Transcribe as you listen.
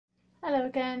Hello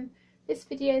again. This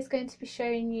video is going to be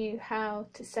showing you how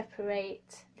to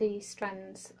separate the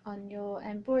strands on your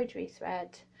embroidery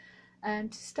thread. To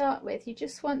start with, you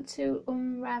just want to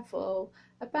unravel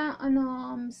about an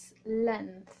arm's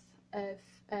length of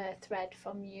thread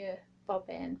from your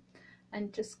bobbin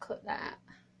and just cut that.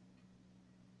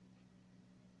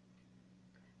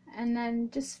 And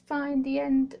then just find the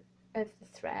end of the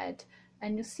thread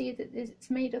and you'll see that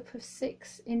it's made up of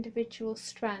 6 individual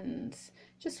strands.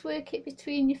 Just work it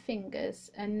between your fingers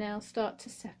and they'll start to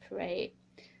separate.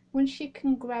 Once you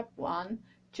can grab one,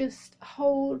 just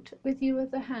hold with your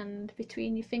other hand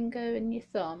between your finger and your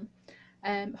thumb,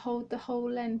 hold the whole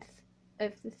length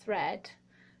of the thread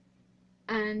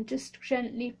and just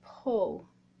gently pull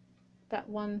that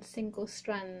one single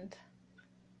strand.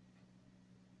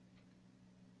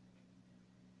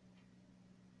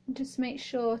 Just make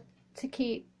sure to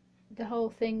keep the whole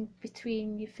thing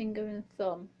between your finger and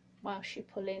thumb whilst you're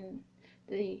pulling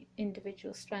the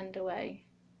individual strand away.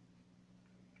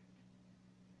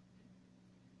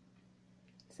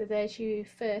 So there's your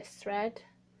first thread,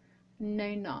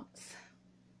 no knots.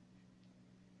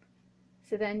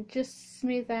 So then just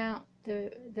smooth out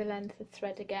the length of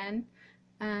thread again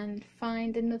and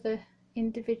find another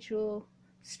individual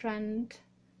strand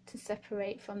to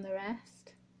separate from the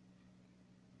rest.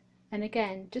 And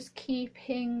again, just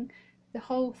keeping the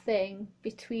whole thing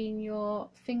between your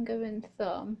finger and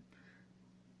thumb.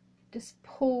 Just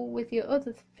pull with your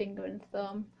other finger and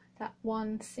thumb that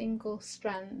one single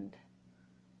strand.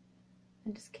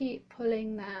 And just keep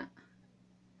pulling that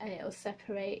and it'll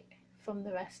separate from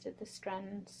the rest of the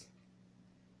strands.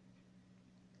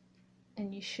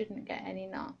 And you shouldn't get any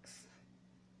knots.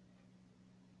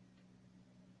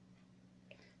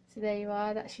 So there you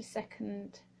are, that's your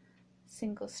second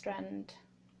single strand.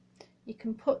 You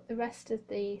can put the rest of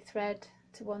the thread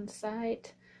to one side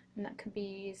and that can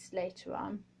be used later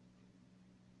on.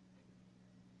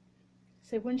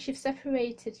 So once you've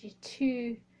separated your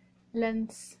 2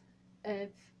 lengths of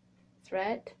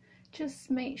thread, just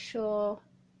make sure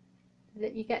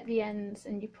that you get the ends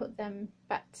and you put them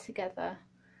back together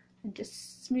and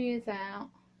just smooth out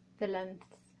the length.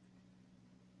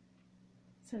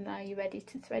 So now you're ready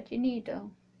to thread your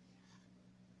needle.